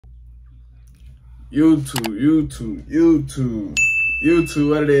YouTube,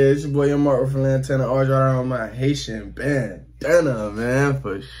 what it is? It's your boy, Young Markbo from Lantana, always right on my Haitian bandana, man,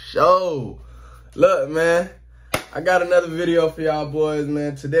 for sure. Look, man, I got another video for y'all boys,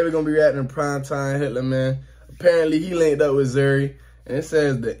 man. Today we're gonna be reacting to Primetime Hitler, man. Apparently he linked up with Zuri, and it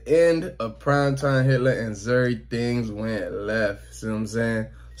says the end of Primetime Hitler and Zuri, things went left. See what I'm saying?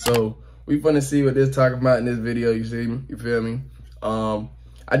 So we finna see what this talking about in this video. You see me? You feel me?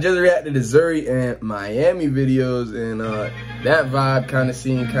 I just reacted to Zuri and Miami videos, and that vibe kind of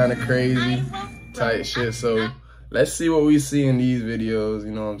seemed kind of crazy type shit. So let's see what we see in these videos.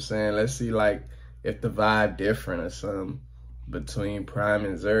 You know what I'm saying? Let's see like if the vibe different or something between Prime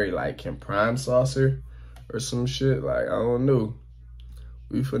and Zuri. Like, can Prime saucer or some shit? Like, I don't know.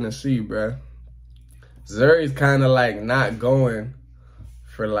 We finna see, bruh. Zuri's kind of like not going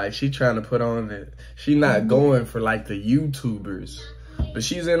for like, she trying to put on it. She not going for like the YouTubers. But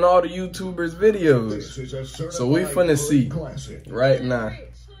she's in all the YouTubers' videos. So we finna see right now.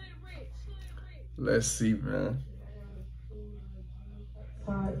 Let's see, man.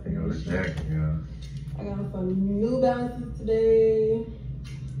 I got some New Balances today.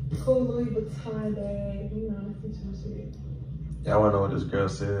 Cool Louis Vuitton bag. You know, some shit. Y'all wanna know what this girl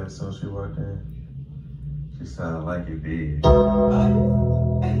said as soon as she walked in? She sounded like it did.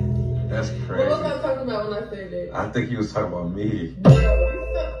 That's crazy. What was I talking about when I said that? I think he was talking about me. No,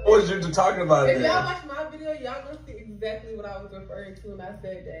 What was you talking about? If y'all watch my video, y'all gonna see exactly what I was referring to when I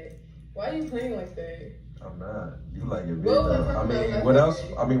said that. Why are you playing like that? I'm not. You like it big What was I though. talking I mean, about what when I else? said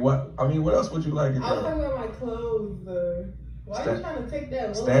that? What else would you like it I was though? talking about my clothes. Why are you trying to take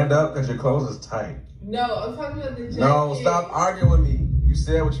that? Stand up, because your clothes is tight. No, I'm talking about the jacket. No, stop arguing with me. You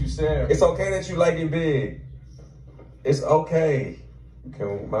said what you said. It's okay that you like it big. It's okay.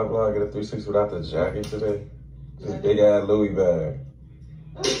 Can my vlog get a 360 without the jacket today? This big ass Louis bag.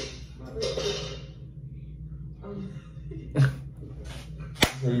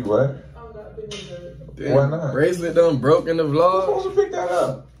 You what? I'm not picking it up. Damn, why not? Bracelet done broke in the Who's vlog. supposed to pick that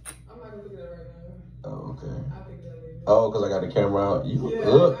up? I'm not gonna pick it up right now. Oh, okay. I'll pick it up later. Oh, because I got the camera out. You,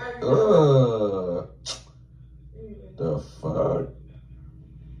 the fuck?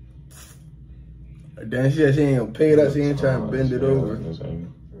 Damn, she ain't gonna pick it up. She ain't trying to bend it over. I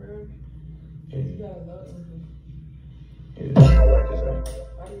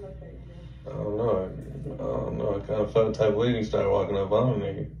don't know. I kind of felt the type of way when you started walking up on a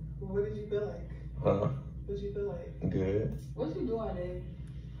nigga. What did you feel like? Huh? What did you feel like? Good. What you do all day?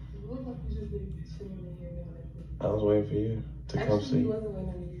 It looked like you just been chilling in here doing that. I was waiting for you to come Actually, see. you wasn't waiting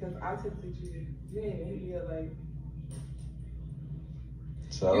on me because I texted you. You didn't hit me up like.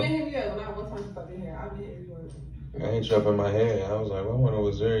 So? You didn't hit me up when I one time you stopped in here. I've been hitting you up. I hit you up in my head. I was like, well, I wonder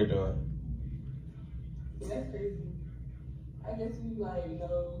what Zuri doing. Yeah, that's crazy. I guess you like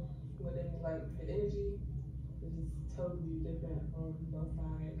know when it's like the energy is just totally different on both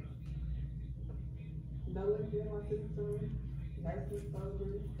sides. No look good, my sister. Nice and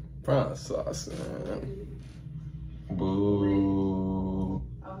sober. Prime sauce, man. Boo.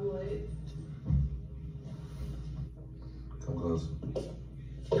 I'm lit. Come close.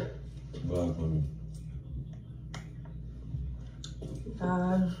 Vlog for me.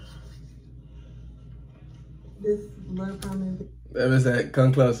 This love comment. That was that.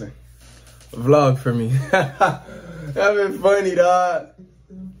 Come closer. Vlog for me. That been funny, dog.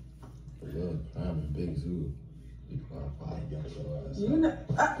 Yeah, I'm a big zoo. You know.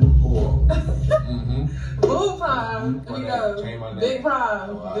 Move Prime. You know. Big Prime.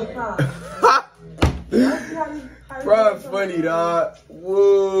 Big Prime. Prime's funny, dog.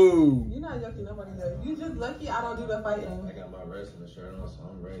 Woo. You're not yucky nobody though. You just lucky I don't do the fighting. I got my wrestling shirt on, so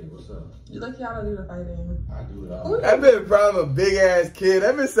I'm ready. What's up? You lucky I don't do the fighting. I do it all. That bitch Prime a big ass kid.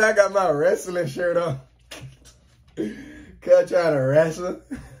 That bitch said I got my wrestling shirt on. Cut trying to wrestle.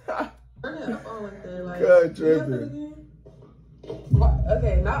 Turn it up on like that. Like, Cut tripping.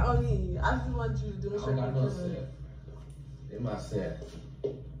 Okay, not on me. I just want you to do a shirt. I don't got no set. In my set.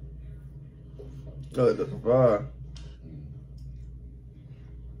 Oh, the bar.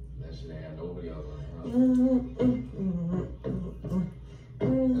 That shit ain't had nobody else on it.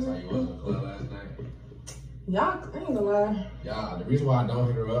 That's how you was in the club last night. Y'all, I ain't gonna lie. Yeah, the reason why I don't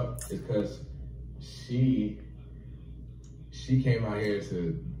hit her up is because she came out here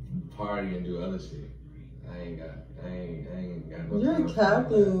to party and do other shit. I ain't got no You're time.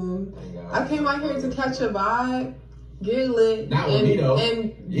 capping. I came out here to catch a vibe, get lit, Not with me, though.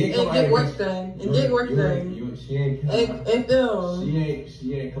 and get work done. And get work done. She ain't And film.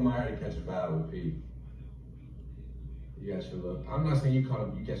 She ain't come out here to catch a vibe with Pete. You got your look. I'm not saying you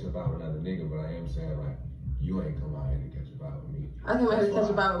catching a vibe with another nigga, but I am saying like You ain't come out here to catch a vibe with me. I came out here to catch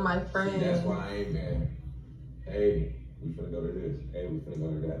a vibe with my friend. See, that's why I ain't been. Hey, we finna go to this. Hey, we finna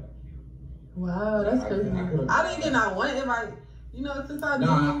go to that. Wow, that's crazy. I didn't get not one invite. You know, since I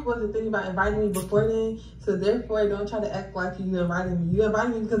wasn't thinking about inviting me before then, so therefore don't try to act like you invited me. You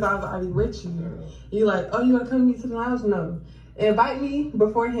invited me because I was already with you. You like, oh, you want to come with me to the lounge? No. Invite me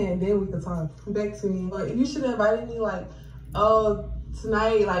beforehand, then we can talk. Back to me. But you should have invited me like, oh,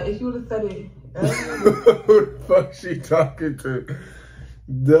 tonight, like if you would have said it earlier. Who the fuck she talking to?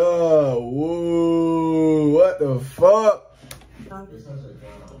 Duh, whoa, what the fuck? You're such a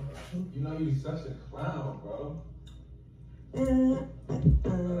clown, bro. You know you're such a clown, bro. This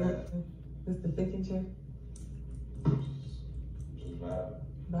the thinking chair? Just vibe.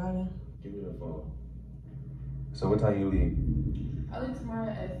 Bye. Give me the phone. So what time you leave? I leave tomorrow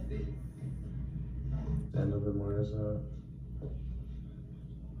at 6. That a little bit more than that.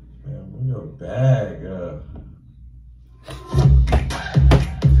 Man, bring your bag up.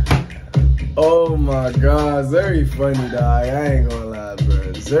 Oh my god, Zuri funny, dog. I ain't gonna lie,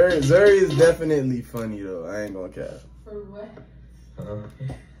 bro. Zuri is definitely funny though. I ain't gonna cap. For what?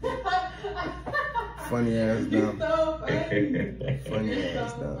 Funny ass dumb. So funny. Funny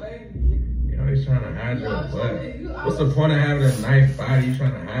ass dumb. You always trying to hide your butt. What's the point of having a nice body? You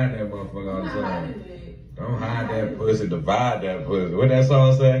trying to hide that motherfucker all the time. Don't hide that pussy, divide that pussy. What that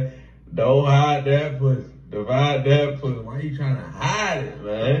song say? Don't hide that pussy, divide that pussy. Why you trying to hide it,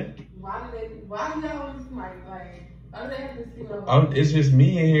 man? Why do y'all want to see my, like, why do they have to see my It's just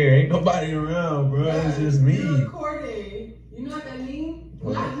me in here. Ain't nobody around, bro. It's just me. You're recording. You know what that means?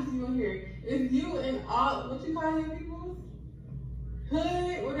 Not just you in here. It's you and all, what you call your people?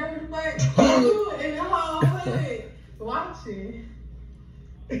 Hood, whatever the fuck. You and the whole hood watching.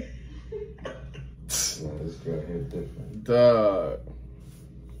 Yeah, this girl here different. Dog.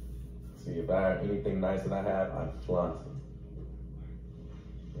 See, if I have anything nice that I have, I flaunt it.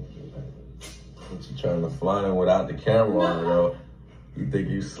 What you trying to flaunt it without the camera on, bro? You think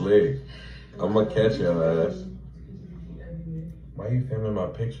you slick? I'm gonna catch your ass. Why you filming my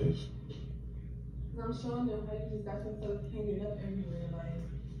pictures? I'm showing them how you just got yourself hanging up everywhere, like.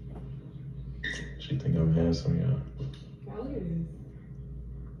 She think I'm handsome, y'all. Now look at this.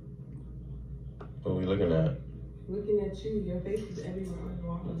 What we looking at? Looking at you, your face is everywhere on the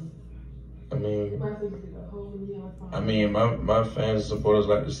wall. I mean, my fans and supporters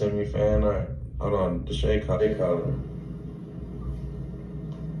like to send me fan art. Hold on, the shade color.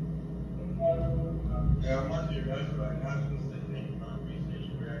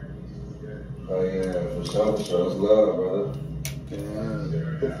 Oh yeah, for sure, It's love, brother.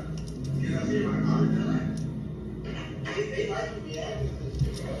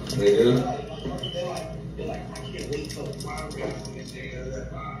 They do?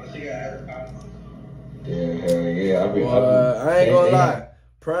 Yeah. I ain't gonna lie.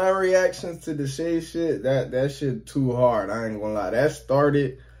 Prime reactions to the shade shit, that shit too hard. I ain't gonna lie. That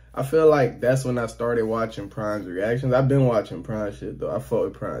started, I feel like that's when I started watching Prime's reactions. I've been watching Prime shit though. I fought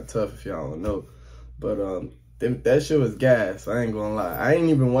with Prime tough if y'all don't know. But that shit was gas. I ain't gonna lie. I ain't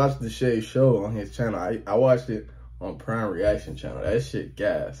even watched the Shade show on his channel. I watched it on Prime Reaction channel. That shit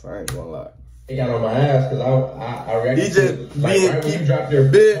gas. I ain't gonna lie. He got on my ass because I reacted. He just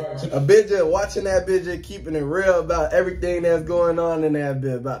a bitch just watching that bitch just keeping it real about everything that's going on in that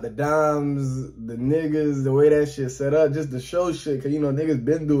bitch, about the dimes, the niggas, the way that shit set up, just the show shit. Cause you know niggas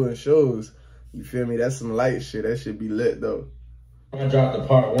been doing shows. You feel me? That's some light shit. That shit be lit though. When I dropped the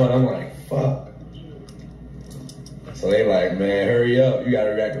part 1, I'm like, fuck. So they like, man, hurry up. You gotta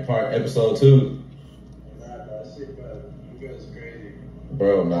react to episode 2.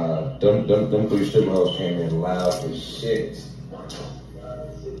 Bro, nah, them 3 strip hoes came in loud as shit.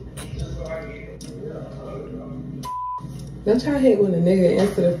 Don't y'all hate when a nigga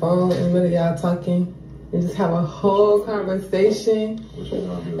answer the phone in the middle of y'all talking and just have a whole conversation? What you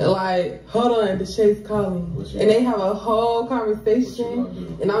gonna do? Like, hold on, the Shade's calling. And they have a whole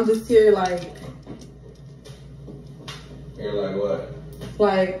conversation and I'm just here like... You're like what?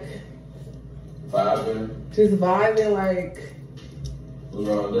 Like... Vibing? Just vibing like... What's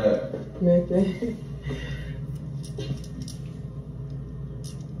wrong with that? Nothing.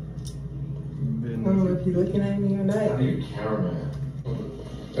 I don't know if you're looking at me or not. I need a cameraman.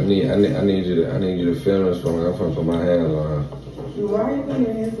 I need you to film this for me. I'm gonna put my hands on her. Why are you putting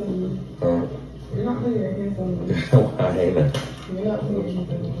your hands on me? Huh? You're not putting your hands on me. Why ain't I? You're not putting your hands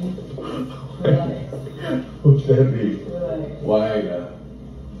on me. Relax. What's that mean? Relax. Why ain't I?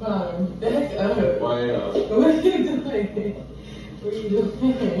 Back up. Why ain't I? What are you doing? What are you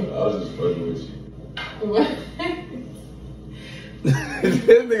doing? I was just fucking with you. What? This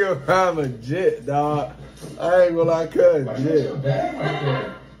nigga Prime legit, dog. I ain't gonna lie, cuz legit.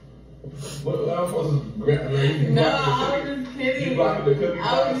 What I'm supposed to grab? Like, No, I was just kidding. You blocking the cookie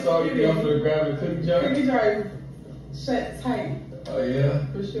jar, so you going to grab the cookie jar? Cookie jar shut tight. Oh yeah.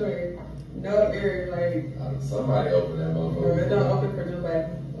 For sure. No air, like. Somebody open that motherfucker. Bro, it don't open for nobody.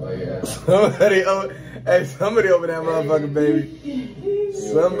 Oh yeah. Somebody open that motherfucker, baby.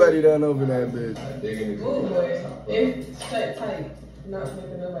 Somebody done open that bitch. Oh boy, it's shut tight. Not for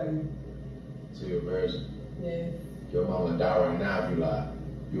nobody. So you're a virgin? Yeah. Your mama die right now if you lie.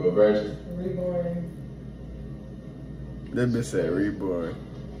 You a virgin? Reborn. That bitch said reborn.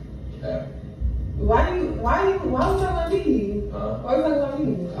 Yeah. Why was talking about me? Huh? Why was talking about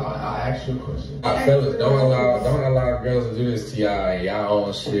me? I'll ask you a question. Fellas, don't allow girls to do this to y'all and y'all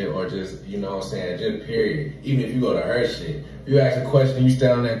own shit or just, you know what I'm saying, just period. Even if you go to her shit. If you ask a question, you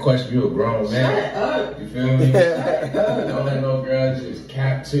stand on that question, you a grown man. Shut up. You feel me? Don't let no girl just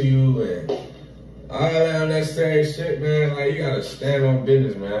cap to you and all that unnecessary shit, man. Like, you gotta stand on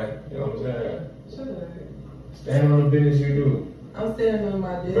business, man. You know what I'm saying? Shut up. Stand on the business you do. I'm standing on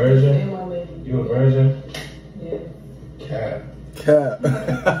my business Virgin? and my lady. You a virgin? Yeah. Cap.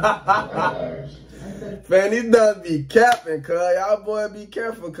 Man, he done be capping, cuz. Y'all boy be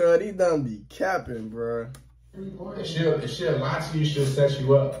careful, cuz. He done be capping, bro. If she'll lie to you, she'll set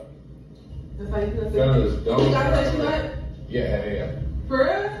you up. That's how you feel. Fellas, don't. You gotta set you up? Yeah. For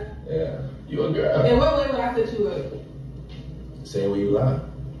real? Yeah. You a girl. In what way would I set you up? Say where you lie.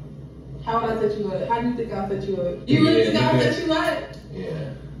 How would I set you up? How do you think I'll set you up? You really think I'll set you up? Yeah.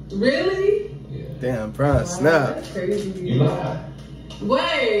 Really? Yeah. Damn, Prime snap. That's crazy. You lie.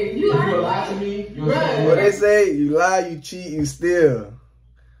 Wait, you You are lie to me? You Right. What they say? You lie, you cheat, you steal.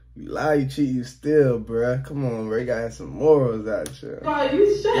 You lie, you cheat, you steal, bruh. Come on, bro. You gotta have some morals out here. God,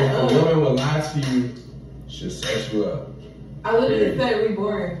 you shut If up. a woman will lie to you, she'll set you up. I literally said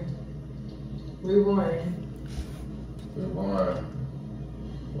reborn. Reborn. Reborn.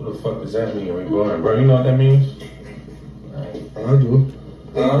 What the fuck does that mean, reborn? Bro, you know what that means? I do.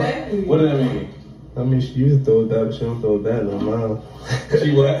 Exactly. What does that mean? I mean, she used to throw that, but she don't throw that no more.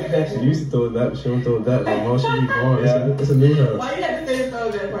 She what? She used to throw that, but she don't throw that no more. She be born. Yeah. It's a new her. Why you have to say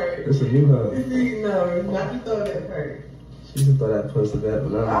throw that part? It's a new her. No, not to throw that part. She used to throw that pussy that,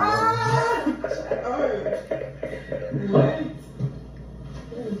 but not Ah! Shut up. What?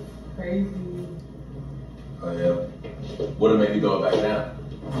 That's crazy. Oh yeah. What'll make you throw it back now?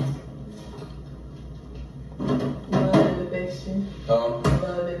 Love and affection. Huh?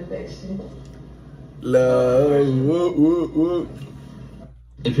 Love and affection. Love. Whoop, whoop, whoop.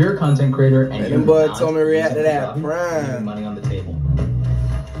 If you're a content creator and Man, you're them boy not told me react to using that the job, Prime. leaving money on the table.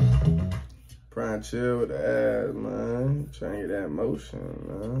 Prime chill with the ass, man. Trying to get that motion,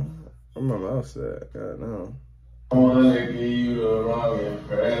 man. Where my mouse at? God no. I wanna give you the wrong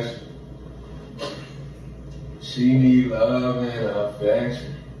impression. She need love and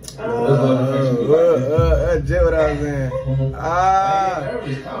affection. That's just what I was saying. Ah.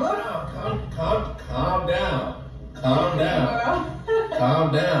 Calm down. Calm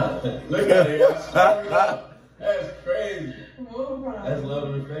down. Look at it. That's crazy. That's love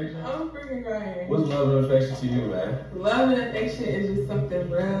and affection. I'm freaking crying. What's love and affection to you, man? Love and affection is just something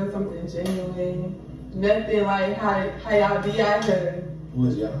real, something genuine. Nothing like how y'all be out here.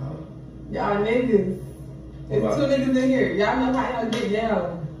 Who's y'all? Y'all niggas. There's two niggas in here. Y'all know how y'all get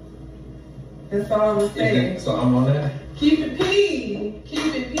down. That's all I'm saying. So I'm on that? Keep it P.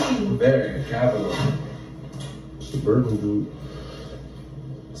 Keep it P. Very capital. Suburban dude.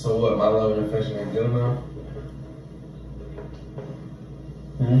 So what, my love and affection ain't good enough?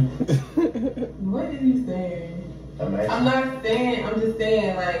 What are you saying? I'm not saying, I'm just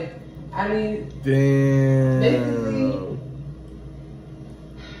saying, like, I need, Damn. basically,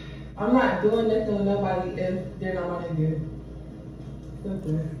 I'm not doing nothing with nobody if they're not my nigga.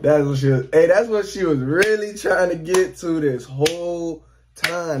 Something. That's what she was. Hey, that's what she was really trying to get to this whole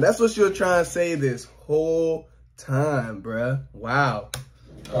time. That's what she was trying to say this whole time, bruh. Wow.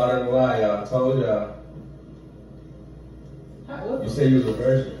 Caught her in a lie, y'all. I told y'all. You said you was a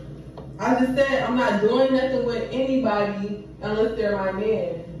virgin. I just said I'm not doing nothing with anybody unless they're my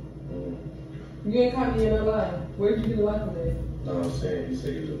man. You ain't caught me in a lie. Where'd you get the lie from that? No, I'm saying you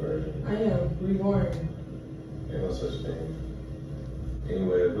said you was a virgin. I am reborn. Ain't no such thing.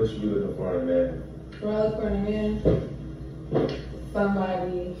 Anyway, what you be looking for in a man? When I look for a man,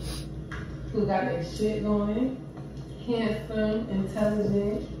 somebody who got their shit going, handsome,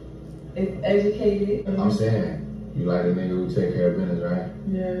 intelligent, is educated. I'm saying, you like a nigga who take care of business, right?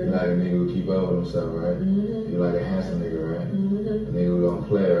 Yeah. You like a nigga who keep up with himself, right? Mm-hmm. You like a handsome nigga, right? Mm-hmm. And then we gonna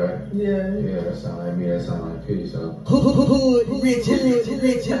play, right? Yeah. Yeah, that sound like me, that sound like P, so. Rich. I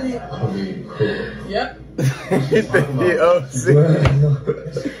mean, cool. Yep. It's the OC.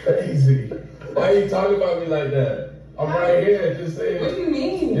 It's crazy. Why you talking about me like that? I'm right here, just saying. What do you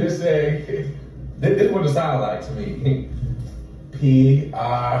mean? Just saying. This is what it sounds like to me. Prime.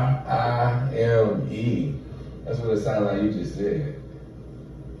 That's what it sounds like you just said.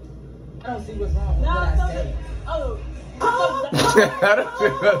 I don't see what's wrong with what I said. I don't see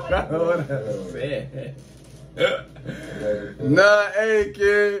what's wrong with what I said. Nah, hey,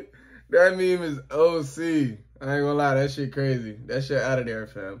 kid. That meme is OC. I ain't gonna lie, that shit crazy. That shit out of there,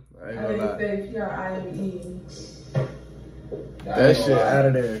 fam. I ain't gonna lie. say Prime. That shit out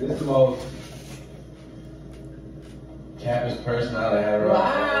of there. This is the most campus personality I ever.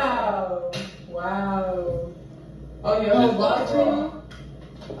 Wow. Oh, your whole blog channel?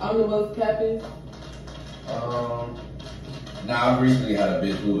 I'm the most capping. Nah, I recently had a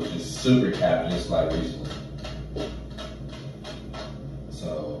bitch who was just super capping, just like recently.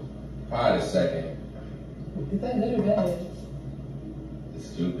 So, probably the second. Is that good or bad? It's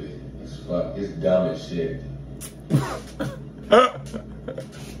stupid. It's fuck. It's dumb as shit.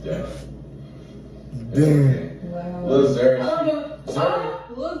 Dumb. Damn. Wow. Lil Zuri. I don't know.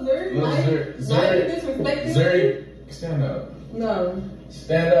 Lil Zuri? Lil Zuri. Disrespecting Zuri. Stand up. No.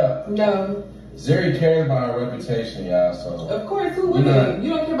 Stand up. No. Zuri cares about her reputation, y'all, so. Of course, who wouldn't? You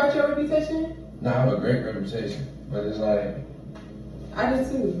don't care about your reputation? Nah, I have a great reputation. But it's like, I do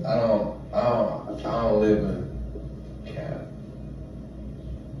too. I don't live in cap.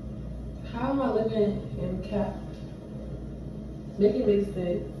 How am I living in cap? Make it make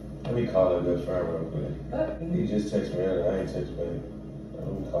sense. Let me call a good friend real quick. He just texted me earlier. I ain't text back. Let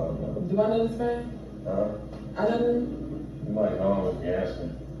me call him now. Do I know this friend? Huh? I know him. You might know him if you ask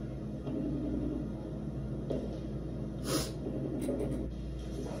him.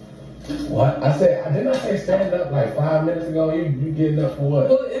 What? Didn't I say stand up like 5 minutes ago? You getting up for what?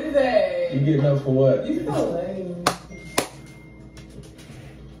 Who is that? You getting up for what? You so lame.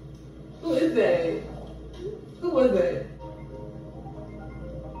 Who is that? Who was that?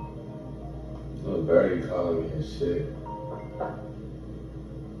 Little birdie calling me and shit.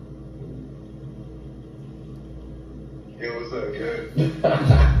 Yo, what's up, kid?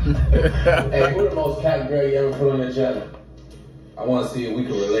 Hey, who the most cat girl you ever put on the channel? I want to see if we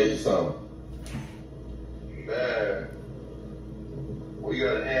can relate to something. Man, we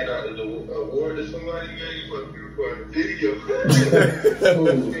got a hand out of the award to somebody, man. You for a video.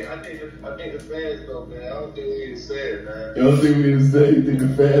 I think the fans know, man. I don't think we need to say it, man. You don't think we need to say? You think the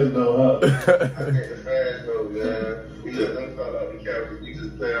fans know, huh? I think the fans know, man. We let them call out the cameras. We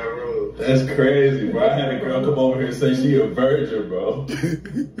just play our role. That's crazy, bro. I had a girl come over here and say she a virgin, bro.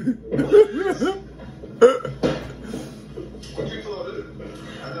 What you told her?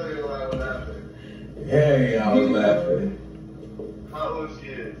 I know you were laughing. Yeah, I was laughing. How old she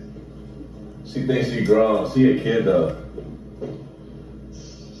is? She thinks she grown. She a kid, though.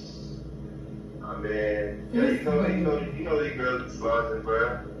 I mean, yeah, you know these girls are slogging,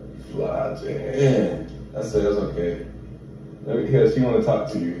 bro. Flogging. I said, that's okay. Here, she want to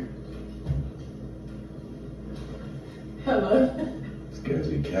talk to you. Hello.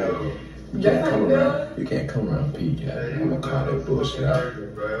 Sketchy cat. You can't come around Pete, yeah. I'm gonna call that bullshit out.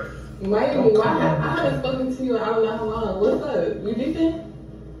 Maybe. I haven't spoken to you in I don't know how long. What's up? You beefing?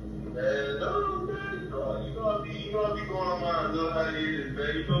 Man, no, man. You know I be going on my little hiatus, man.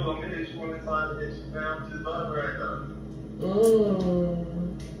 You know I'm in this one time and shit, man. I'm just vibing right now.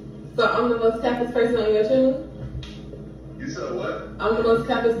 So I'm the most cappest person on your channel? You said what? I'm the most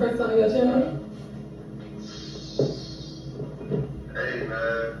cappest person on your channel? Hey,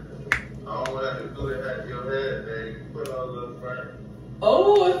 man. I don't want to do it at your head, man. You put on a little front.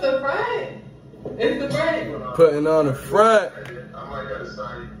 Oh, it's the front. It's the front. Putting on the front. I might gotta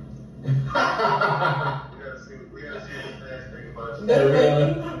sign you. We gotta see what the fans think about you. That's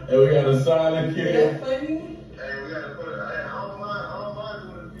funny. And we got a silent kid. That's funny. Hey, we gotta put it. I don't mind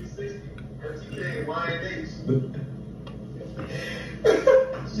doing a 360. MTK, YNH.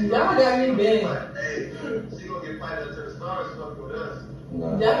 Y'all got me bent. Hey, she gonna get fired up to the stars. She's gonna go with us.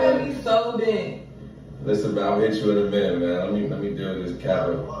 Y'all got me so bent. Listen, man, I'll hit you in a minute, man. Let me deal with this cat.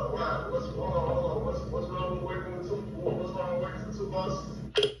 Hold on. What's wrong with working with two bosses?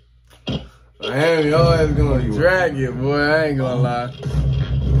 Damn, your ass gonna drag it, boy. I ain't gonna lie.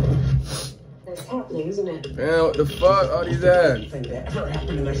 It's happening, isn't it? Damn, what the fuck? All these ads. Thing that ever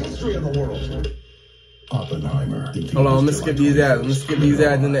happened in the history of the world. Oppenheimer. Hold on, I'm gonna skip these ads. I'm gonna skip these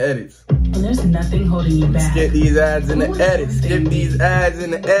ads in the edits. And there's nothing holding you back. Skip these ads in the edit. Skip these ads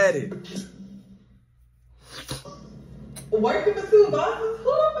in the edit. Working for two bosses? Who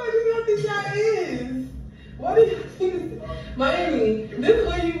the fuck do y'all think y'all is? What do you think? Miami, this is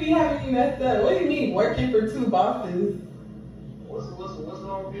where you be having you messed up. What do you mean working for two bosses? What's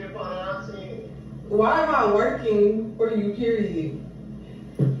wrong with being part of our team? Why am I working for you, period?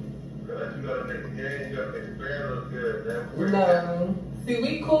 Because you gotta make the game, you gotta make the brand look good, man. No. See,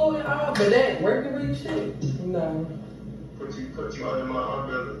 we cool and all, but that working for you shit? No. Put you under my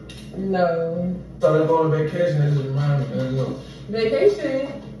umbrella. No. So they're going on vacation, that's just remind me, let's go.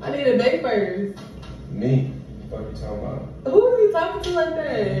 Vacation? I need a date first. Me? What you talking about? Who is he talking to like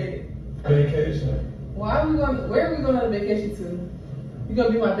that? Vacation. Where are we going on a vacation to? You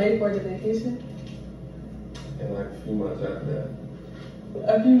gonna be my date for the vacation? In like a few months after that.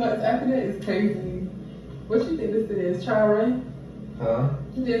 A few months after that is crazy. What you think this is? Trial run? Huh?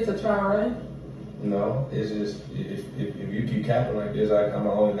 You think it's a trial run? No, it's just, if you keep capping like this, I'm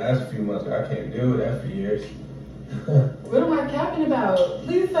only last a few months. I can't deal with that for years. What am I capping about?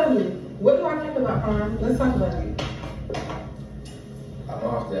 Please tell me. What do I cap about, Prime? Let's talk about it. I'm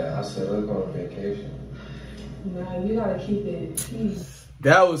off that. I said, let's go on vacation. No, you gotta keep it peace.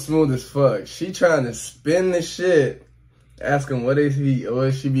 That was smooth as fuck. She trying to spin the shit. Ask him what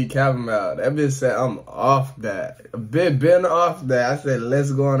she be capping about. That bitch said, I'm off that. A bit been off that. I said,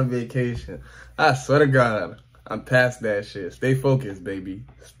 let's go on a vacation. I swear to God, I'm past that shit. Stay focused, baby.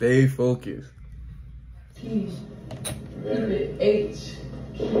 Stay focused. Peace. Keep it H.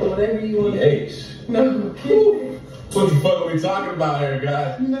 Keep it whatever you want. PH. No, keep it. What the fuck are we talking about here,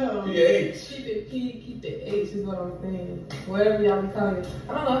 guys? No. PH. Keep it P, keep it H is what I'm saying. Whatever y'all be calling it.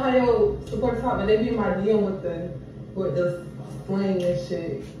 I don't know how y'all support talk, but they be in my DM with the slang and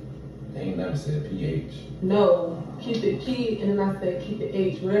shit. They ain't never said PH. No, keep it P, and then I said keep it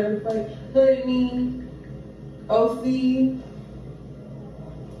H. Whatever the fuck. Hood mean, OC,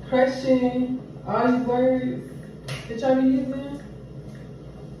 crushing, all these words that y'all be using.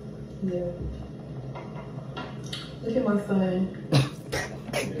 Yeah. Look at my son.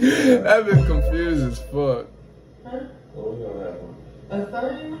 That bitch confused as fuck. Huh? Well, we gonna have one. A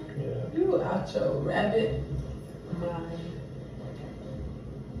son? Yeah. You out your rabbit mind.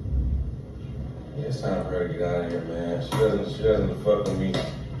 Yeah, it's time for her to get out of here, man. She doesn't fuck with me.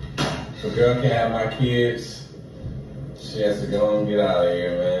 If a girl can't have my kids, she has to go and get out of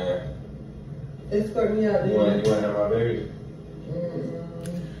here, man. Escort me out there. You wanna have my baby?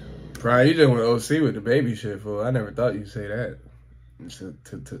 Brian, you just went OC with the baby shit, fool. I never thought you'd say that. To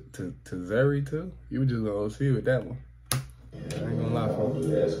Zuri, too? You were just going OC with that one. Yeah, I ain't gonna lie, fool. Don't do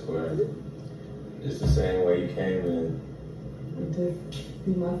that, Square. It's the same way you came in. Just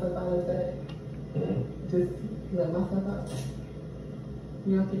see myself out of that. Just let myself out.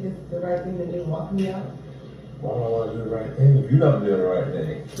 You don't think it's the right thing to just walk me out? Why do I want to do the right thing if you're not doing the right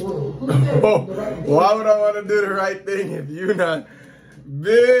thing? Whoa, who said the right thing? Why would I want to do the right thing if you not?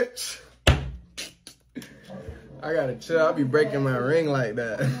 Bitch. I gotta chill. I'll be breaking my ring like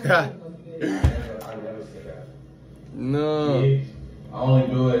that. I never said that. No. I only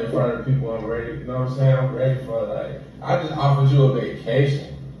do it in front of people I'm ready. You know what I'm saying? I'm ready for like. I just offered you a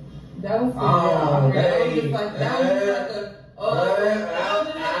vacation. That was I don't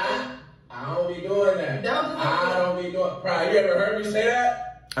be doing that. I don't be doing. Probably, you ever heard me say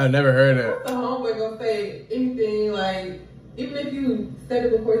that? I never heard that. The homeboy gonna say anything like, even if you said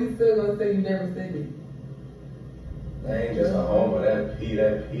it before, he's still gonna say you never said it. That ain't just a homeboy.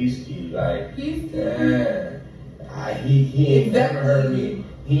 That peace key, like. Peace key. Yeah. He ain't never heard me.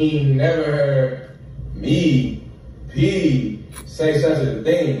 He ain't never heard me, P, say such a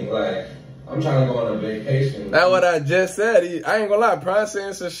thing. Like, I'm trying to go on a vacation. That's what I just said. I ain't gonna lie, Prime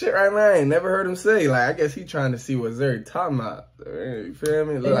saying some shit right now I ain't never heard him say. Like, I guess he trying to see what Zuri talking about. You feel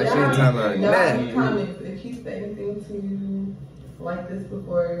me? Look like she ain't talking about that. Comments, if he said anything to you like this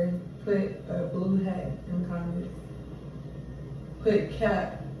before, put a blue hat in the comments. Put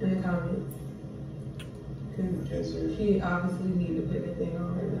cap in the comments. Because he obviously need to put that thing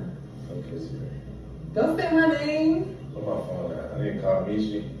on right now. Okay, Zuri. Don't say my name. Put my phone out. I didn't call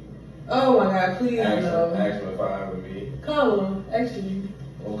Michi. Oh my God, please no. Ask him if I ever me. Call him, actually.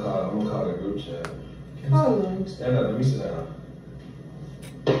 I'm gonna call the group chat. Call him. Stand up, let me sit down.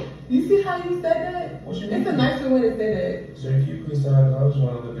 You see how you said that? What you It's a mean? nicer way to say that. Sir, can you please stand up? I just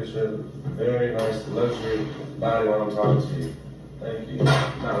want to look at your very nice luxury body while I'm talking to you. Thank you.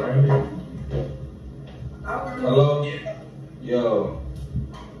 Now, right here. Hello? Yo.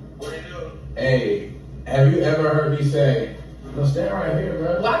 What you doing? Hey, have you ever heard me say, no, stand right here,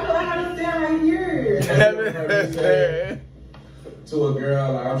 bro. Why do I have to stand right here? Have you ever heard me say to a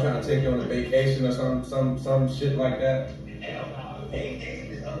girl, like, I'm trying to take you on a vacation or some shit like that? Hell no.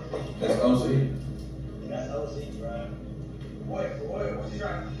 Hey, That's OC. That's OC, bro. What? She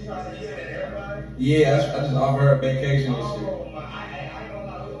trying to say you said everybody? Yeah, I just offered her a vacation and shit. I ain't gonna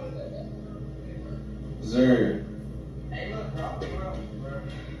lie, who was that? Zuri. Hey, look, bro. I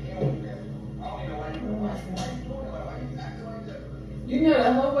don't even know why you doing that. Why you acting like that? You know the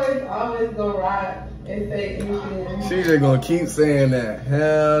homeboys always gonna ride and say anything. She just gonna keep saying that.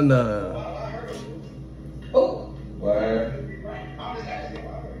 Hell no. Oh. Why?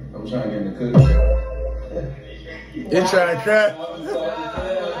 I'm trying to get in the cookie. You trying to crack?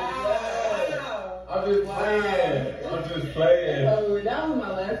 I'm just playing. So that was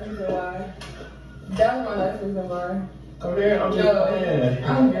my last reason why. That was my last reason why. Come here, I'm just playing.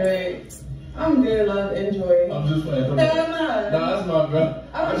 I'm good. I'm good, love, enjoy. I'm just playing. No, No, that's my bro.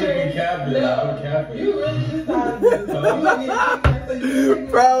 I'm just be capping. I'm capping. You really just started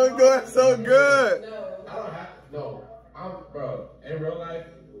this. Bro, it's going so good. No. I don't have no. I'm bro. In real life,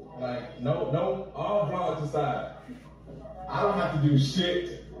 like no, all vlogs aside, I don't have to do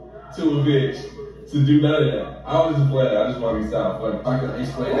shit to a bitch to do none of that. I was just playing. I just want to be sound funny. I can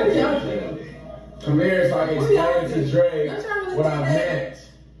explain that to you. Come here so I can explain to Dre what I meant.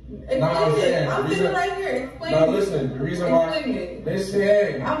 No, I'm saying. I'm sitting right here. Explain. No, listen. The reason why.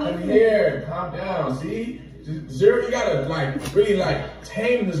 Listen. Come here. Calm down. See. Zuri, you gotta like really like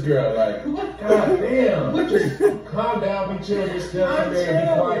tame this girl. Like, god damn. Just calm down, be chill, just still come here and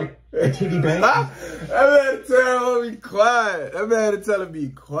be quiet. TD Bank. That man tell her to be quiet. That man tell her to be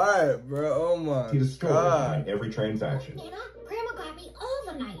quiet, bro. Oh my god. Every transaction. Grandma got me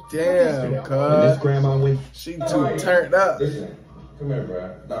overnight. Damn, This cuz. grandma went. She too turned up. Listen, come here,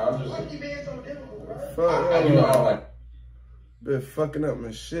 bro. Nah, I'm just. Why you being so difficult, bro? Fuck, You know, I'm like. been fucking up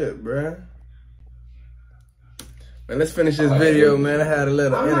my shit, bruh. Man, let's finish this video, man. I had a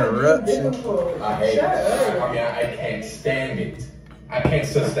little interruption. I hate it. I mean, I can't stand it. I can't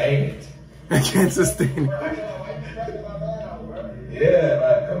sustain it. I can't sustain it. Yeah,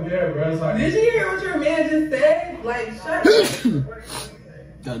 like, come here, bro. It's like, Did you hear what your man just said? Like, shut up.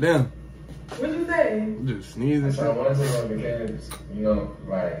 Goddamn. What'd you say? Just sneezing. so I want to take on vacations, you know,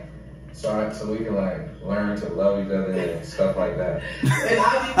 like, so we can, like, learn to love each other and stuff like that. And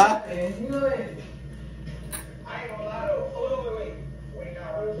I'll be laughing. You know what? I ain't gonna lie though. Wait,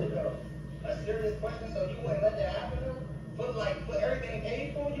 now, where was it though? A serious question, so you wouldn't let that happen though? Put everything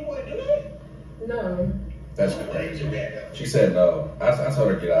paid for, you wouldn't do that? No. That's crazy. She said no. I told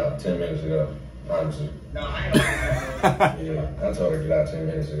her to get out 10 minutes ago, honestly. No, I ain't gonna Yeah, I told her to get out 10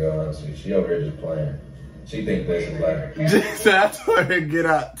 minutes ago, honestly. She over here just playing. She think this is like... Jason, I told her to get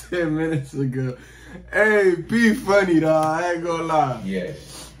out 10 minutes ago. Hey, be funny, dog. I ain't gonna lie. Yes.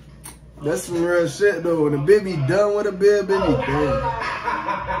 That's some real shit, though. When the baby done with a baby done.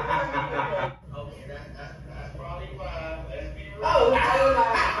 Okay, that's probably fine. Let's be real.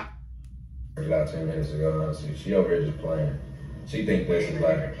 Get out 10 minutes ago, honestly. She over here just playing. She think this is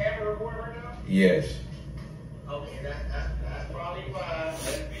like... Camera recording right now? Yes. Okay, that's probably fine.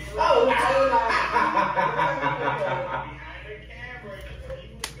 Let's be real. Behind the camera, you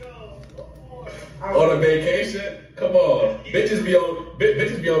would go. On a vacation? Come on. Bitches be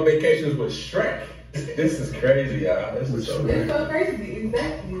on vacations with Shrek. This is crazy, y'all. This is so It's crazy. so crazy,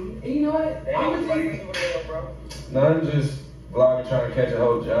 exactly. And you know what? I'm gonna No, I'm just vlogging trying to catch a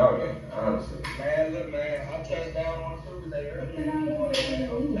whole jogging, honestly. Man, look, man, I touched down on Tuesday early in the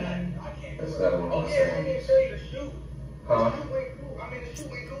morning. I can't do That's it. not what I'm Okay, I saying. didn't show you the shoot. Huh? The shoot went cool. I mean, the shoot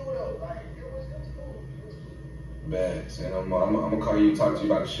went cool though. Like, it was cool. Bad. And I'm gonna call you, talk to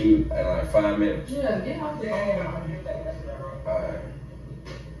you about the shoot in like 5 minutes. Yeah, get off the phone. Alright.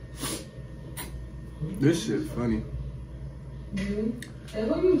 This shit funny. Mm-hmm.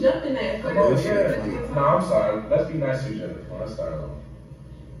 And who you jumping at? Come on, yeah. No, I'm sorry. Let's be nice to each other. Let's start over.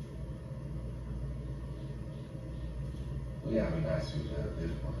 We gotta be nice to each other at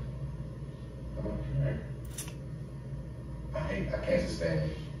this point. Come on, come here. I can't sustain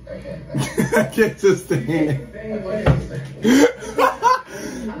it. I can't sustain it. I can't sustain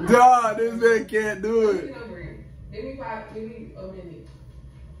it. Dog, this man can't do it. Get over it. Give me a minute.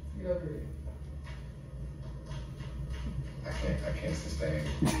 Get over it. I can't sustain it.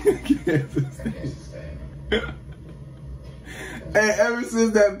 I can't sustain I can't sustain it. Hey, ever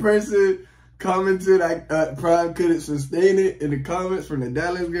since that person commented Prime couldn't sustain it in the comments from the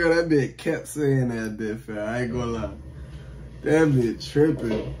Dallas girl, that bitch kept saying that bitch, fam. I ain't gonna lie. That bitch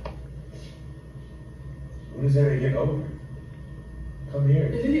tripping. What is that to get over? Come here.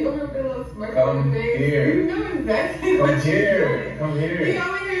 Did he over with a little smirk Come on his face? here. You know exactly Come what here. you're doing. Come here. He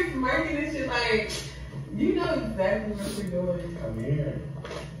over here smirking and shit like, you know exactly what you're doing. Come here.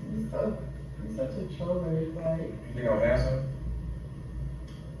 You're such a troller, like. You think I'm handsome?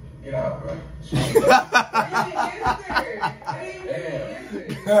 Get out, bro. I didn't answer.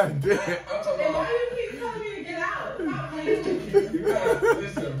 God damn. I'm talking And about. why do you keep telling me to get out? Stop playing with me.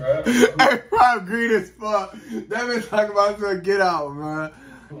 Listen, bro. Hey, Prime green as fuck. That man talking about to get out, man.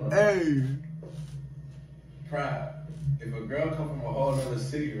 Hey. Pride. If a girl come from a whole other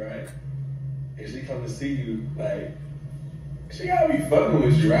city, right? And she come to see you, like, she gotta be fucking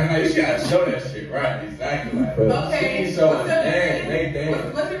with you, right? Like, she gotta show that shit, right? Exactly. Like, Okay. She ain't showing What's your dang.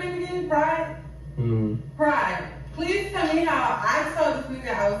 name? What's your name again? Pride? Pride. Please tell me how I told this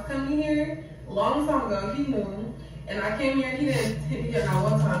nigga I was coming here a long time ago. He knew. And I came here, he didn't hit me up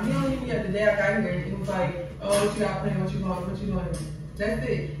not one time. He only hit me up the day I got here. He was like, oh, what you got planned? What you want? What you doing? That's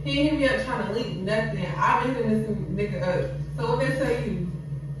it. He ain't hit me up trying to leak nothing. I've been hitting this nigga up. So what they tell you?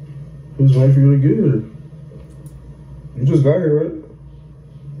 He was waiting for you to get here. You just got here, right?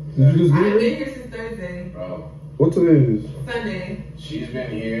 Did you just get I've here? been here since Thursday. Bro, What today is? Sunday. she's been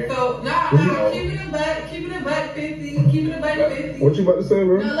here. So, nah, keep it a buck. Keep it a buck 50. Keep it a buck 50. What you about to say,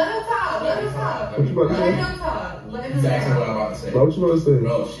 bro? No, let him talk. Let him talk. What you about to Let say? him talk. Let him Exactly what I'm talk. about to say. What you about to say?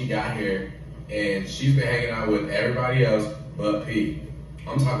 Bro, she got here and she's been hanging out with everybody else but P.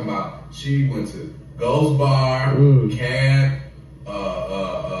 I'm talking about she went to Ghost Bar, Camp,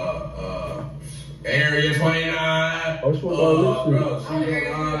 Area 29. Oh, she went all this shit. Bro, she I'm went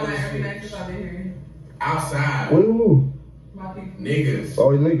here all every this night shit. since I've been here. Outside. With who? My people. Niggas. Oh,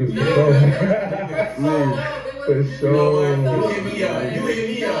 niggas. No, For You sure. know what? You hit me up. You hit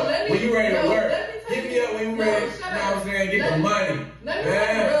me up when you ready to work. let me Hit me up when you ready. You know what I'm saying? Get the money. Let me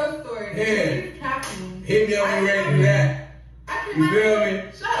tell you a real story. Yeah. He's capping. Hit me up when you ready to do that. I You feel can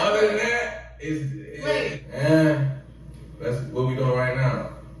me? Shut up. Other than that, Wait. that's what we doing right now.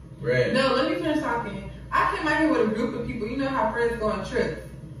 Red. No, let me finish talking. I came out here with a group of people. You know how friends go on trips.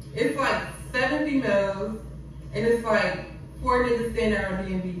 It's like 7 females, and it's like 4 niggas staying at our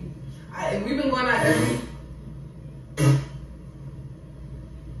B&B. And we've been going out every...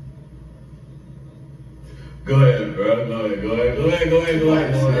 Go ahead, bro. Go ahead.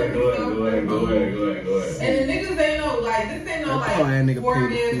 And the niggas ain't no, like, this ain't no, That's all that nigga like, 4 paid the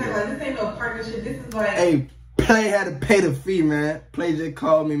man fee, type, like, this ain't no partnership. This is like... Hey, Play had to pay the fee, man. Play just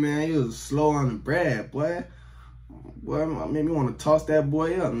called me, man. He was slow on the bread, boy. Boy, made me want to toss that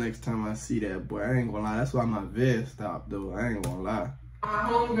boy up next time I see that boy. I ain't gonna lie. That's why my vid stopped, though. I ain't gonna lie. My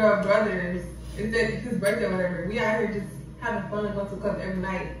homegirl brothers, it's his birthday or whatever. We out here just having fun, going to the club every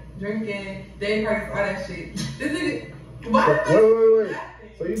night, drinking, day parties, all that shit. This nigga, Wait.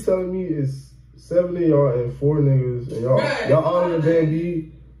 So you telling me it's 7 of y'all and 4 niggas and y'all all in the damn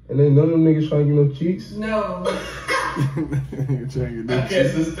B and then none of them niggas trying to get no cheeks? No. I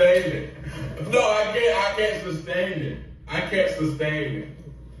can't sustain it. No, I can't sustain it. I can't sustain it.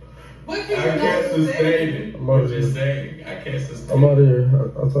 What can I can't sustain it. I'm just saying. I can't sustain it. I'm out of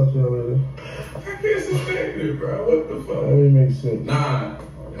here. I'll talk to y'all later. I can't sustain it, bro. What the fuck? That ain't make sense. Nah.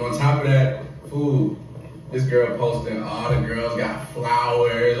 And on top of that, food. This girl posting all the girls got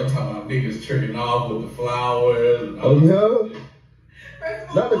flowers. I'm talking about niggas tricking off with the flowers. And all Oh, yeah?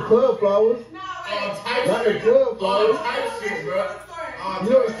 Not the club flowers. all types Not of the club flowers. all types of shit, bro. All You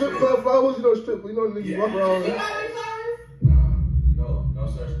know the types strip of club flowers? You know niggas walk around. You got any flowers? No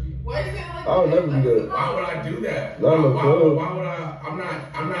such thing. Why you saying like I would never do that. Why would I do that? Not in the club. Why would I?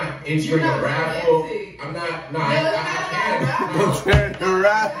 I'm not entering a raffle. I'm not. No, I Entering the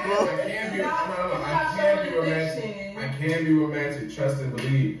raffle. I can be romantic, trust and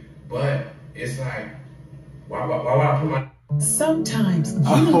believe, but it's like, why would I put my... Sometimes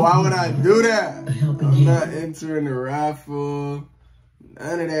Why would I do that? helping I'm you. not entering the raffle.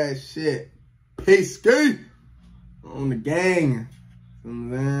 None of that shit. Peace, ski. On the gang. You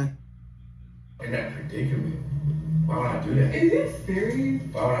know what I'm saying? in that predicament? Why would I do that? Is it serious?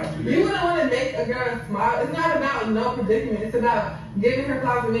 Why would I do that? You wouldn't want to make a girl smile. It's not about no predicament. It's about giving her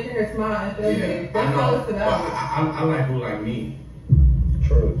flowers and making her smile and feel good. That's all it's about. I like who like me.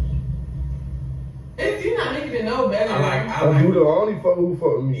 Trust. It's you not making it no better. I like who the only fuck who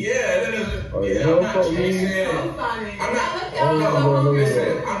fuck with me. Yeah, that is. Oh, Yeah, you I'm don't not fuck me. chasing.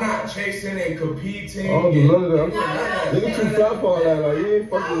 I'm not chasing and competing. I don't do none of that. I'm Nah, nigga too fly for all that. Like, you ain't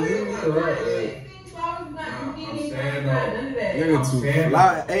fucking with me for that. Nigga too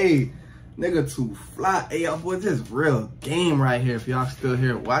fly. Hey, nigga too fly. Hey, y'all boys, this is real game right here. If y'all still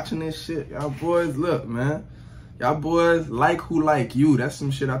here watching this shit, y'all boys, look, man. Y'all boys like who like you. That's some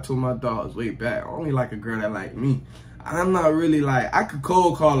shit I told my dogs way back. I only like a girl that like me. I'm not really like, I could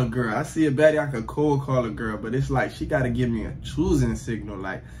cold call a girl. I see a baddie, I could cold call a girl. But it's like, she got to give me a choosing signal.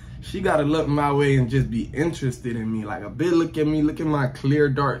 Like, she got to look my way and just be interested in me. Like, a bitch look at me, look at my clear,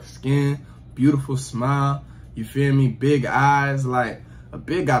 dark skin, beautiful smile. You feel me? Big eyes. Like, a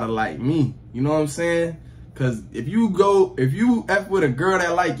bitch got to like me. You know what I'm saying? Cause if you F with a girl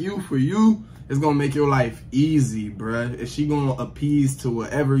that like you for you, it's gonna make your life easy, bruh. If she gonna appease to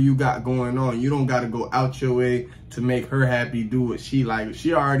whatever you got going on, you don't gotta go out your way to make her happy, do what she like.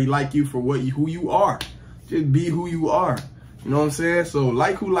 She already like you for who you are. Just be who you are. You know what I'm saying? So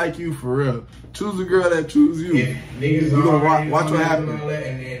like who like you for real. Choose a girl that choose you. If niggas you gonna watch what and happens. all that,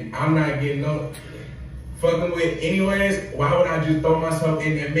 and then I'm not getting no fucking with anyways, why would I just throw myself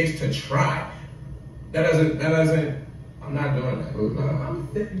in that mix to try? That doesn't, I'm not doing that. I'm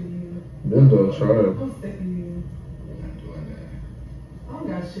sick of you. Then don't try. I'm sick of you. I'm not doing that. I don't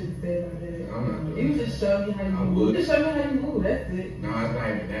got shit to say about that. I'm not doing You that. just show me how you I move. would. Just show me how you move, that's it. No, it's not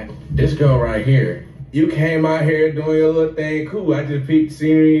even that. This girl right here, you came out here doing your little thing, cool. I just peeped the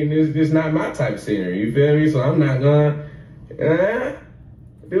scenery, and this not my type of scenery. You feel me? So I'm not gonna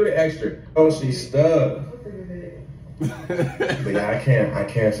do the extra. Oh, she's stuck. But yeah, I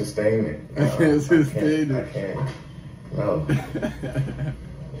can't sustain it. I can't sustain it. I can't. No.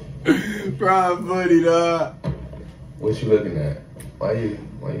 Prime funny, dog. What you looking at? Why you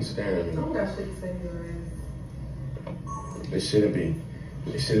staring at I me? don't got shit to say to It shouldn't be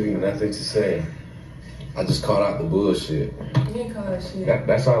nothing to say. I just called out the bullshit. you. You ain't call that shit.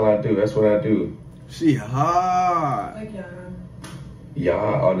 That's all I do. That's what I do. She hot. Like y'all.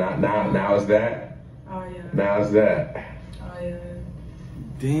 Y'all, oh, now is that? Oh yeah. Now is that? Oh yeah.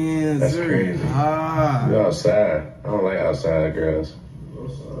 Damn, That's Zuri crazy. hot. You outside. I don't like outside girls.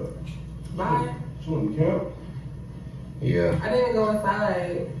 Bye. You want to camp? Yeah. I didn't go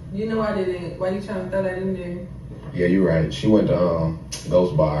inside. You know I didn't. Why you trying to throw that in there? Yeah, you're right. She went to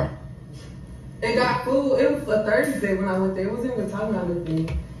Ghost Bar. They got food. It was a Thursday when I went there. It wasn't even time I looked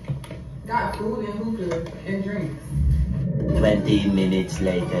in. Got food and hookah and drinks. 20 minutes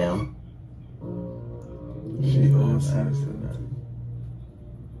later. She outside.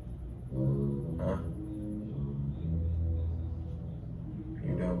 Huh?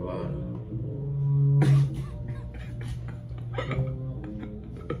 You done blind?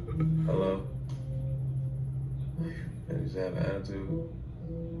 Hello? Is that an attitude?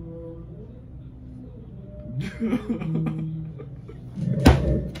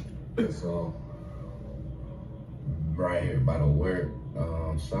 So, right here by the work,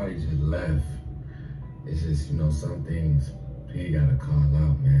 Shawty just left. It's just, you know, some things he gotta call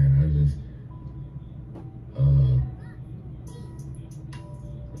out, man.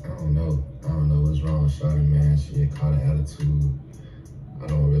 I don't know what's wrong with Shawty, man. She had caught an attitude. I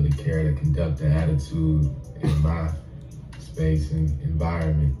don't really care to conduct the attitude in my space and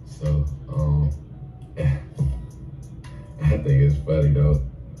environment. So, I think it's funny though.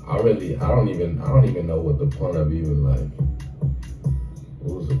 I don't even know what the point of even like,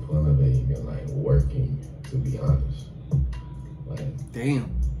 what was the point of it even like working, to be honest. Like, damn.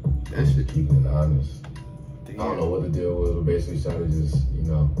 That shit, keeping it honest. Damn. I don't know what the deal was, but basically Shawty just, you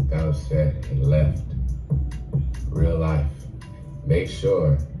know, got upset and left. Real life. Make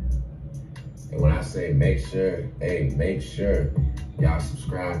sure. And when I say make sure, hey, make sure y'all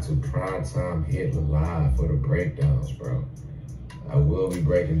subscribe to Primetime Hit Live for the breakdowns, bro. I will be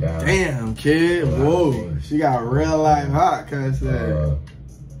breaking down. Damn, kid. Whoa. She got real life hot, cuz. I'm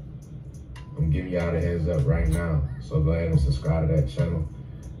giving y'all the heads up right now. So go ahead and subscribe to that channel.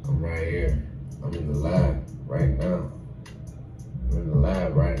 I'm right here. I'm in the lab right now. I'm in the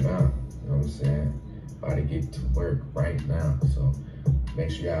lab right now. You know what I'm saying? About to get to work right now. So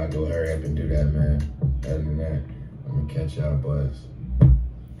make sure y'all go hurry up and do that, man. Other than that, I'm gonna catch y'all boys.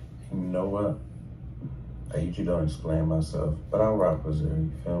 You know what? I usually don't explain myself, but I rock with Zuri,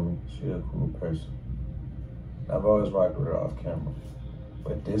 you feel me? She's a cool person. I've always rocked with her off camera.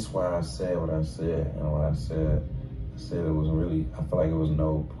 But this why I said what I said, and when I said it was really, I feel like it was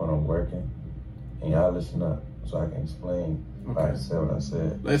no point of working. And y'all listen up so I can explain why I said what I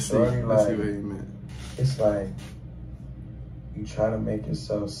said. Let's see what you meant. It's like, you try to make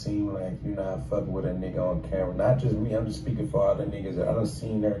yourself seem like you're not fucking with a nigga on camera. Not just me, I'm just speaking for all the niggas that I done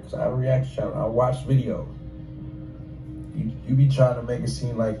seen her, because I react channel, I watch videos. You be trying to make it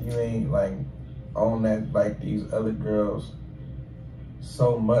seem like you ain't like on that like these other girls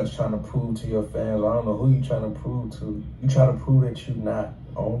so much, trying to prove to your fans. I don't know who you trying to prove to. You try to prove that you not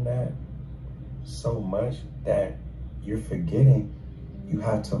on that so much that you're forgetting you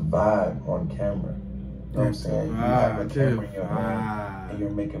have to vibe on camera. You know what I'm saying? You have a camera in your hand and you're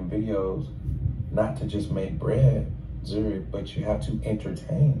making videos not to just make bread, Zuri, but you have to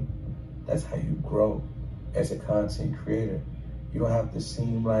entertain. That's how you grow as a content creator. You don't have to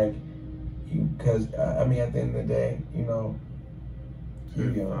seem like you, because I mean, at the end of the day, you know, so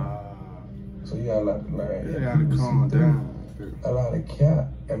you got a lot to learn. You gotta calm down. A lot of cap,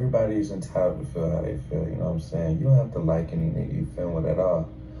 everybody's entitled to feel how they feel, you know what I'm saying? You don't have to like any nigga you feel with at all.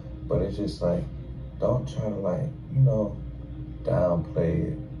 But it's just like, don't try to like, you know,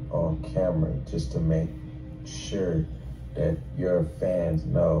 downplay it on camera just to make sure that your fans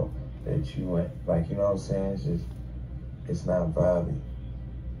know that you went, like, you know what I'm saying? It's just, it's not vibey.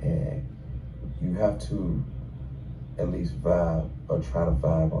 And you have to at least vibe or try to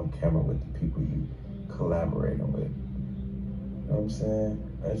vibe on camera with the people you collaborating with. You know what I'm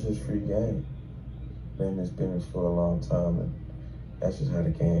saying? That's just free game. Been in this business for a long time, and that's just how the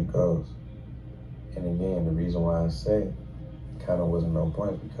game goes. And again, the reason why I say it kind of wasn't no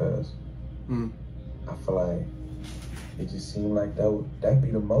point because I feel like it just seemed like that'd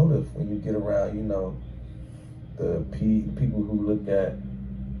be the motive when you get around, you know, the people who look at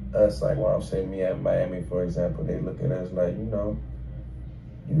us, like when I'm saying me at Miami, for example, they look at us like, you know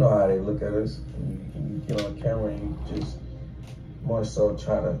how they look at us. When you get on camera and you just more so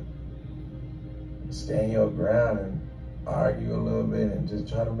try to stand your ground and argue a little bit and just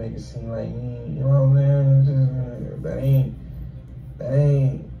try to make it seem like, you know what I'm saying? That ain't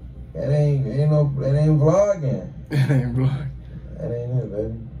vlogging. It ain't vlogging. That ain't it, baby. You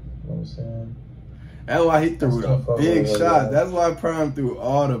know what I'm saying? That's why he threw the big shots. That's why Prime threw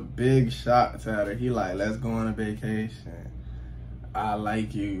all the big shots at her. He like, let's go on a vacation. I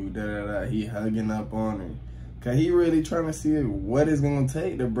like you, da da da. He hugging up on her. Cause he really trying to see what it's gonna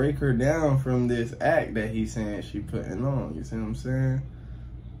take to break her down from this act that he's saying she putting on. You see what I'm saying?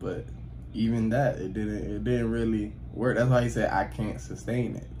 But even that, it didn't really work. That's why he said, I can't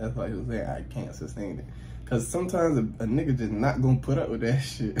sustain it. That's why he was saying, I can't sustain it. Cause sometimes a nigga just not gonna put up with that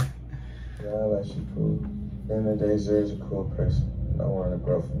shit. Yeah, I like she cool. At the end of the day, Zuri's a cool person. I want to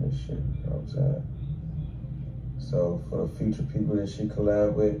grow from this shit, you know what I'm saying? So for the future people that she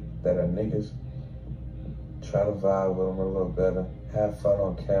collab with that are niggas, try to vibe with them a little better. Have fun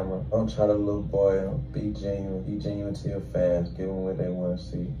on camera. Don't try to little boy them. Be genuine. Be genuine to your fans. Give them what they want to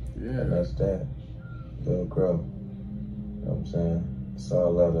see. Yeah. And that's that. You'll grow. You know what I'm saying? That's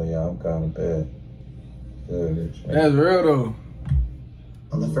all I love though, y'all. I'm going to bed. Good. That's real though.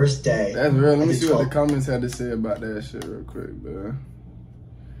 On the first day. That's real. Let me see what the comments had to say about that shit real quick, bro.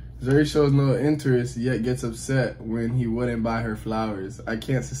 Zuri shows no interest, yet gets upset when he wouldn't buy her flowers. I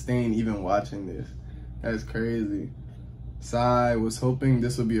can't sustain even watching this. That's crazy. Sai was hoping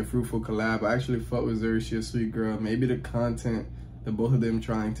this would be a fruitful collab. I actually fuck with Zuri. She a sweet girl. Maybe the content that both of them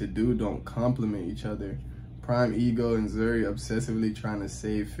trying to do don't complement each other. Prime ego and Zuri obsessively trying to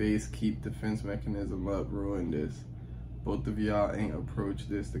save face, keep defense mechanism up, ruin this. Both of y'all ain't approached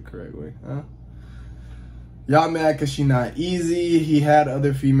this the correct way, huh? Y'all mad cause she not easy. He had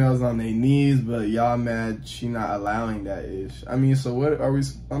other females on their knees, but y'all mad she not allowing that ish. I mean, so what are we,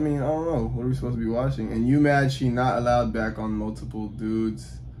 I don't know. What are we supposed to be watching? And you mad she not allowed back on multiple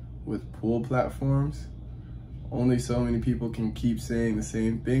dudes with pool platforms? Only so many people can keep saying the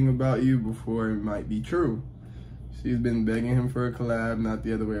same thing about you before it might be true. She's been begging him for a collab, not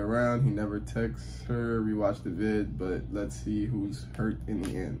the other way around. He never texts her. Rewatch the vid, but let's see who's hurt in the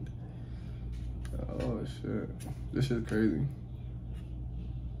end. Oh shit, this shit's crazy.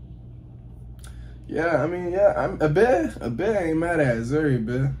 Yeah, I mean, yeah, I'm a bit ain't mad at Zuri,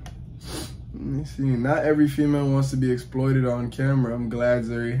 bit. Let me see. Not every female wants to be exploited on camera. I'm glad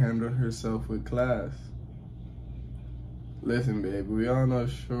Zuri handled herself with class. Listen, baby, we all know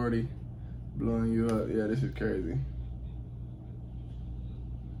Shorty blowing you up. Yeah, this is crazy.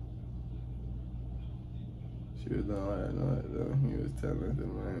 She was doing like that, though. He was telling us that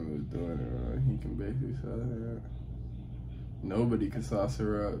Miami was doing it. He can basically sauce her up. Nobody can sauce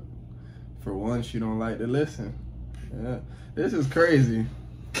her up. For one, she don't like to listen. Yeah, this is crazy.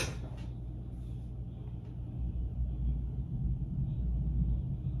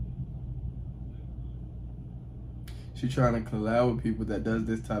 She trying to collab with people that does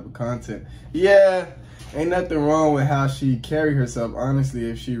this type of content. Yeah, ain't nothing wrong with how she carry herself. Honestly,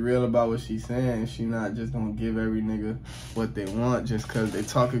 if she real about what she's saying, she not just gonna give every nigga what they want just cause they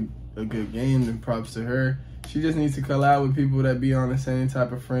talk a good game, then props to her. She just needs to collab with people that be on the same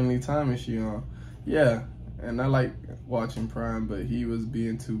type of friendly time as she on. Yeah, and I like watching Prime, but he was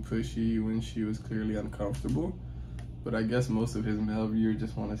being too pushy when she was clearly uncomfortable. But I guess most of his male viewers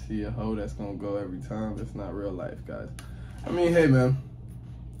just want to see a hoe that's going to go every time. That's not real life, guys. I mean, hey, man.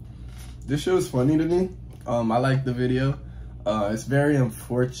 This shit was funny to me. I like the video. It's very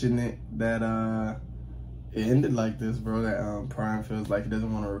unfortunate that it ended like this, bro. That Prime feels like he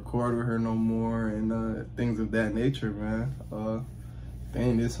doesn't want to record with her no more and things of that nature, man.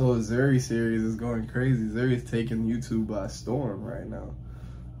 Dang, this whole Zuri series is going crazy. Zuri's taking YouTube by storm right now.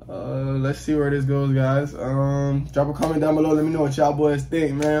 Let's see where this goes, guys. Drop a comment down below. Let me know what y'all boys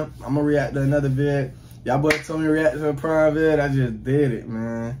think, man. I'm gonna react to another vid. Y'all boys told me to react to a prime vid. I just did it,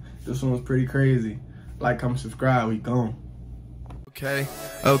 man. This one was pretty crazy. Like, comment, subscribe. We gone. Okay.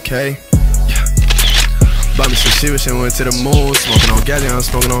 Yeah. Bought me some shit, and went to the moon. Smoking on gas, I'm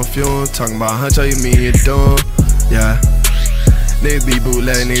smoking on fuel. Talking about Huncho, you mean you're doing? Yeah. Niggas be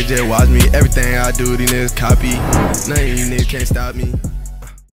bootleg, niggas just watch me. Everything I do, these niggas copy. None of you niggas can't stop me.